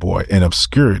shepherd boy in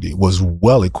obscurity, was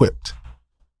well equipped.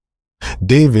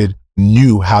 David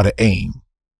knew how to aim.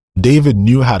 David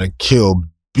knew how to kill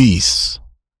beasts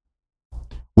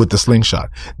with the slingshot.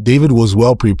 David was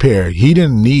well prepared. He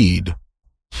didn't need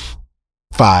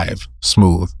 5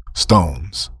 smooth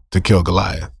stones to kill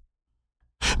Goliath.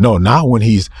 No, not when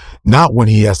he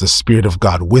has the Spirit of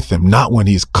God with him, not when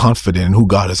he's confident in who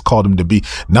God has called him to be,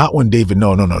 not when David,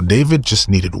 no. David just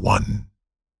needed one.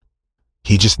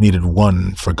 He just needed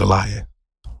one for Goliath.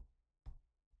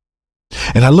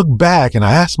 And I look back and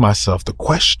I ask myself the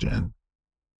question,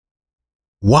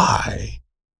 why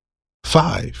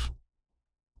 5?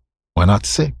 Why not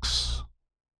 6?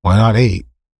 Why not 8?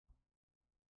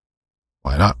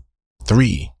 Why not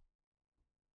 3?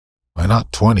 Why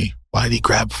not 20? Why did he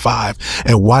grab 5?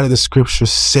 And why did the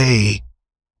scriptures say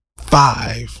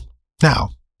 5?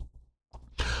 Now,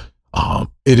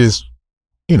 it is,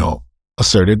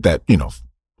 asserted that,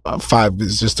 5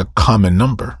 is just a common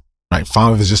number, right?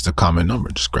 5 is just a common number.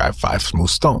 Just grab 5 smooth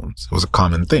stones. It was a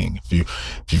common thing.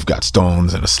 If you've got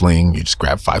stones and a sling, you just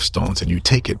grab 5 stones and you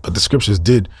take it. But the scriptures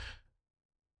did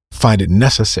find it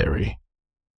necessary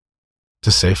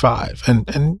to say 5.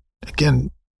 And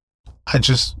again,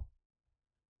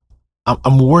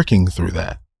 I'm working through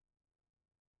that.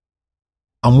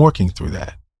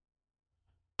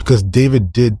 Because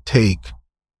David did take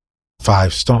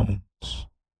 5 stones.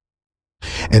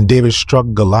 And David struck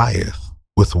Goliath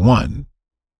with 1.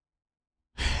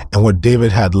 And what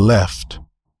David had left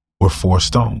were 4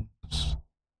 stones.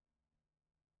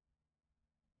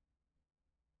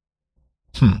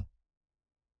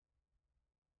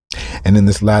 And in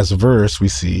this last verse, we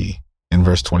see in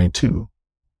verse 22,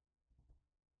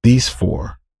 these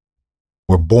 4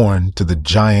 were born to the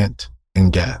giant in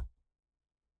Gath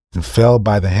and fell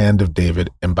by the hand of David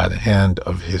and by the hand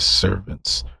of his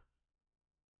servants.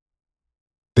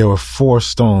 There were 4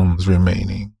 stones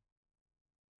remaining.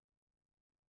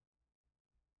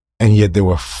 And yet there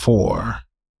were 4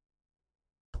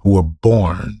 who were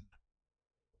born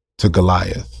to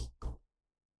Goliath.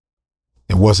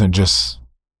 It wasn't just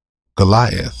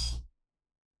Goliath,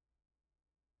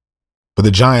 but the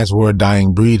giants were a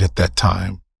dying breed at that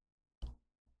time.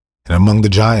 And among the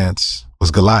giants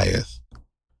was Goliath.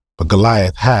 But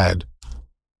Goliath had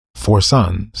 4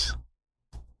 sons.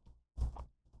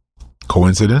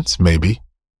 Coincidence? Maybe.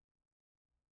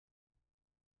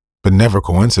 But never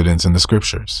coincidence in the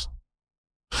scriptures.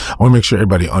 I want to make sure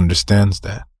everybody understands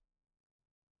that.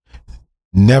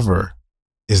 Never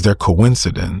is there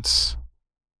coincidence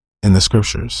in the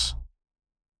scriptures.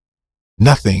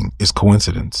 Nothing is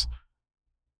coincidence.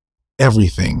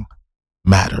 Everything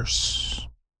matters.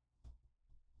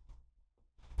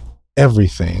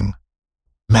 Everything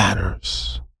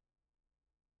matters.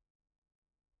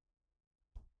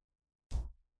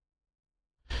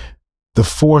 The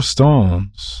 4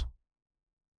 stones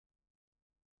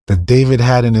that David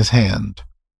had in his hand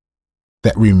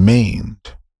that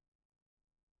remained,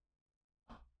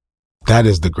 that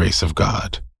is the grace of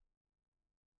God.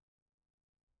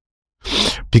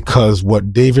 Because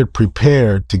what David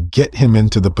prepared to get him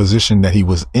into the position that he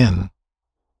was in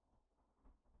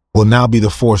will now be the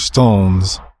 4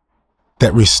 stones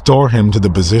that restore him to the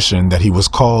position that he was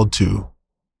called to.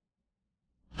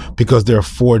 Because there are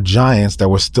 4 giants that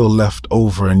were still left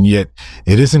over, and yet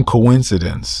it isn't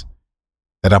coincidence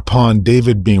that upon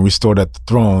David being restored at the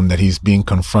throne, that he's being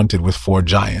confronted with 4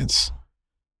 giants.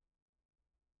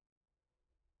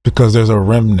 Because there's a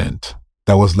remnant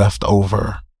that was left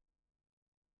over.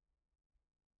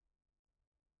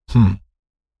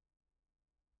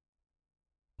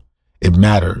 It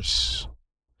matters.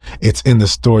 It's in the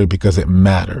story because it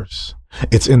matters.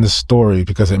 It's in the story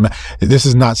because this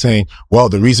is not saying, well,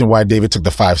 the reason why David took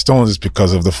the 5 stones is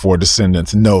because of the 4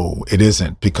 descendants. No, it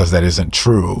isn't, because that isn't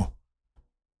true.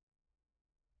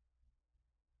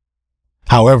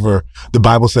 However, the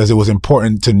Bible says it was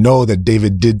important to know that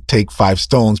David did take 5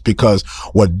 stones because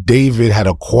what David had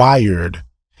acquired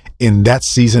in that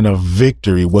season of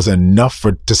victory was enough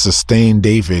to sustain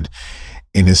David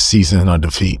in his season of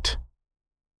defeat.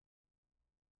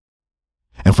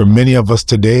 And for many of us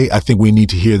today, I think we need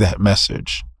to hear that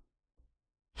message.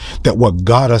 That what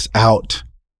got us out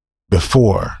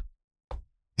before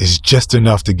is just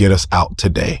enough to get us out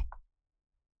today.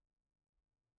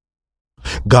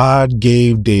 God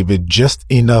gave David just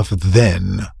enough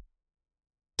then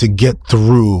to get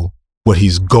through what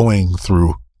he's going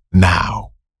through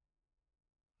now.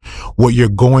 What you're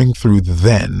going through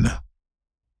then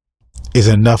is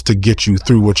enough to get you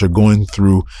through what you're going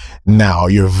through now.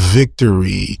 Your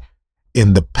victory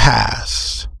in the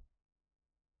past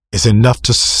is enough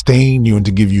to sustain you and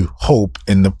to give you hope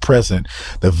in the present.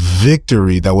 The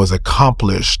victory that was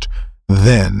accomplished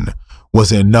then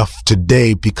was enough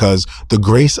today, because the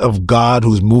grace of God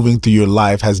who's moving through your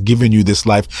life has given you this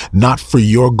life, not for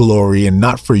your glory and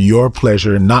not for your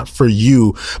pleasure and not for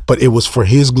you, but it was for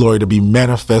his glory to be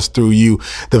manifest through you.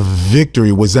 The victory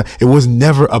it was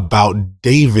never about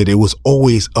David. It was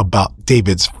always about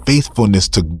David's faithfulness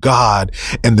to God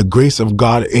and the grace of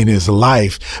God in his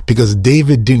life, because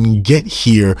David didn't get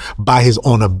here by his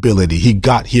own ability. He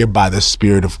got here by the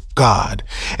Spirit of God.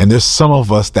 And there's some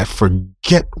of us that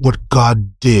forget what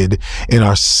God did in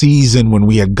our season when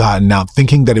we had gotten out,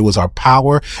 thinking that it was our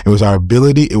power, it was our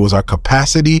ability, it was our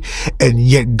capacity. And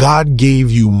yet God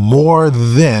gave you more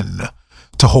then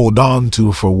to hold on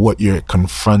to for what you're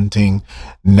confronting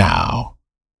now.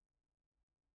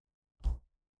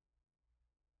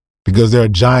 Because there are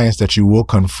giants that you will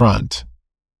confront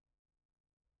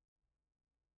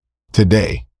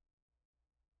today.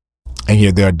 And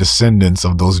yet there are descendants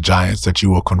of those giants that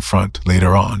you will confront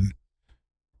later on.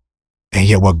 And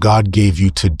yet what God gave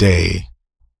you today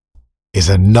is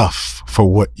enough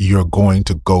for what you're going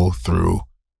to go through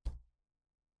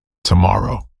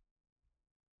tomorrow.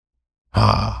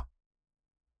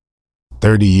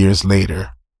 30 years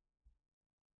later,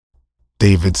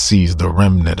 David sees the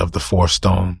remnant of the 4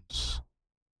 stones.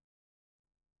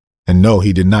 And no,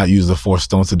 he did not use the 4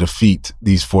 stones to defeat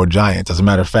these 4 giants. As a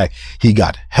matter of fact, he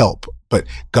got help, but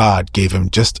God gave him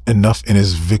just enough in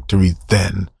his victory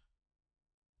then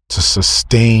to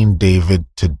sustain David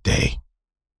today.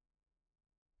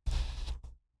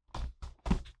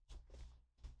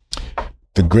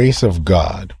 The grace of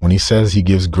God, when he says he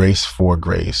gives grace for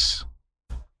grace,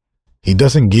 he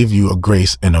doesn't give you a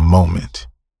grace in a moment.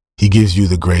 He gives you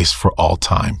the grace for all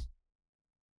time.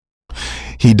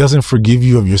 He doesn't forgive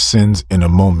you of your sins in a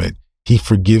moment. He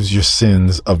forgives your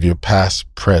sins of your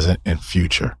past, present, and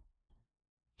future.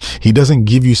 He doesn't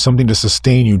give you something to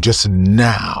sustain you just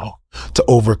now, to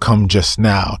overcome just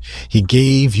now. He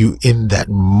gave you in that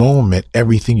moment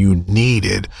everything you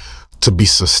needed to be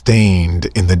sustained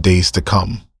in the days to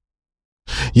come.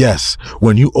 Yes,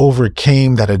 when you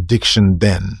overcame that addiction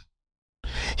then,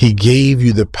 he gave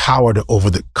you the power to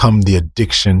overcome the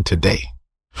addiction today.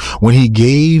 When he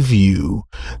gave you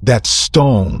that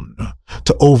stone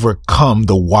to overcome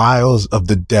the wiles of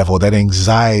the devil, that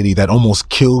anxiety that almost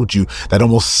killed you, that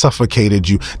almost suffocated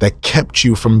you, that kept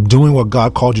you from doing what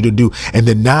God called you to do. And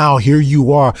then now here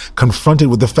you are confronted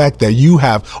with the fact that you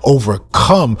have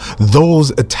overcome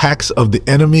those attacks of the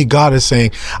enemy. God is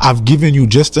saying, I've given you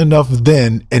just enough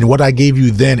then, and what I gave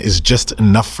you then is just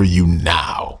enough for you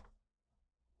now.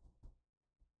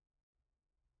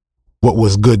 What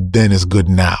was good then is good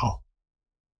now.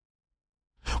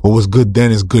 What was good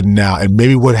then is good now. And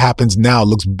maybe what happens now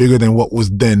looks bigger than what was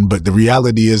then. But the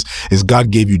reality is God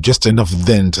gave you just enough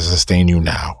then to sustain you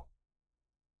now.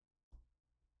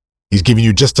 He's giving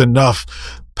you just enough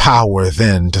power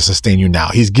then to sustain you now.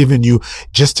 He's given you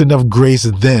just enough grace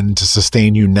then to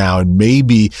sustain you now. And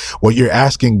maybe what you're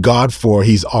asking God for,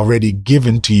 he's already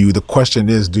given to you. The question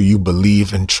is, do you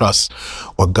believe and trust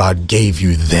what God gave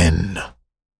you then?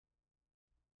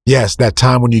 Yes, that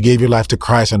time when you gave your life to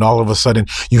Christ and all of a sudden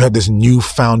you had this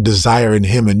newfound desire in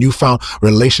him, a newfound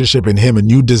relationship in him, a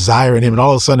new desire in him. And all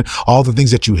of a sudden, all the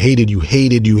things that you hated,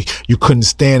 you couldn't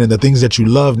stand. And the things that you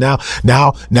love now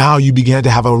you began to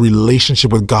have a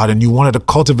relationship with God, and you wanted to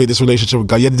cultivate this relationship with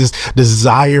God. You had this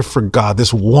desire for God,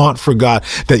 this want for God,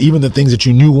 that even the things that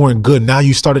you knew weren't good, now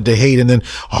you started to hate. And then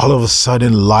all of a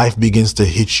sudden life begins to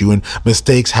hit you and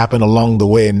mistakes happen along the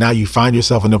way. And now you find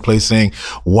yourself in a place saying,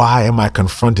 why am I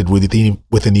confronted with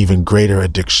an even greater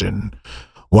addiction?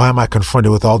 Why am I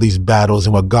confronted with all these battles?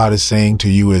 And what God is saying to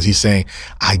you is he's saying,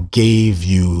 I gave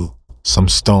you some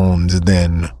stones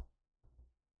then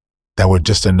that were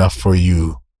just enough for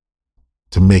you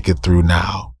to make it through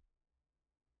now.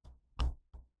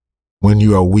 When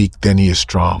you are weak, then he is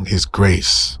strong. His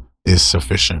grace is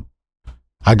sufficient.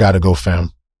 I gotta go,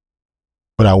 fam.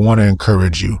 But I want to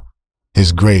encourage you.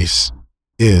 His grace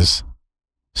is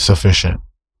sufficient.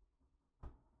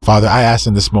 Father, I ask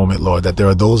in this moment, Lord, that there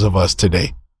are those of us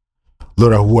today,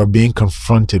 Lord, who are being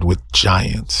confronted with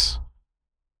giants.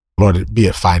 Lord, be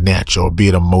it financial, be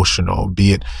it emotional,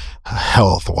 be it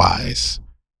health-wise.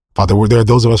 Father, there are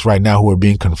those of us right now who are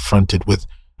being confronted with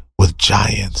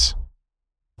giants.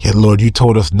 Yet, Lord, you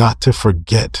told us not to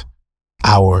forget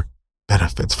our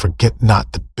benefits. Forget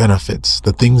not the benefits,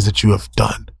 the things that you have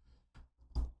done.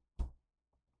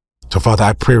 So, Father,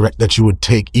 I pray that you would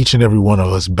take each and every one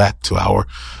of us back to our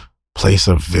place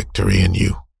of victory in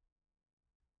you.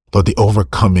 Lord, the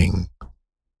overcoming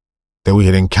that we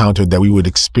had encountered, that we would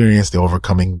experience the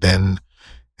overcoming then,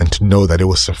 and to know that it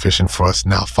was sufficient for us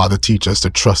now. Father, teach us to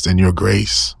trust in your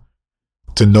grace,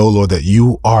 to know, Lord, that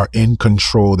you are in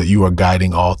control, that you are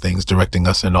guiding all things, directing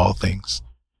us in all things.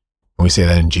 And we say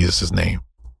that in Jesus' name.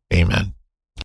 Amen.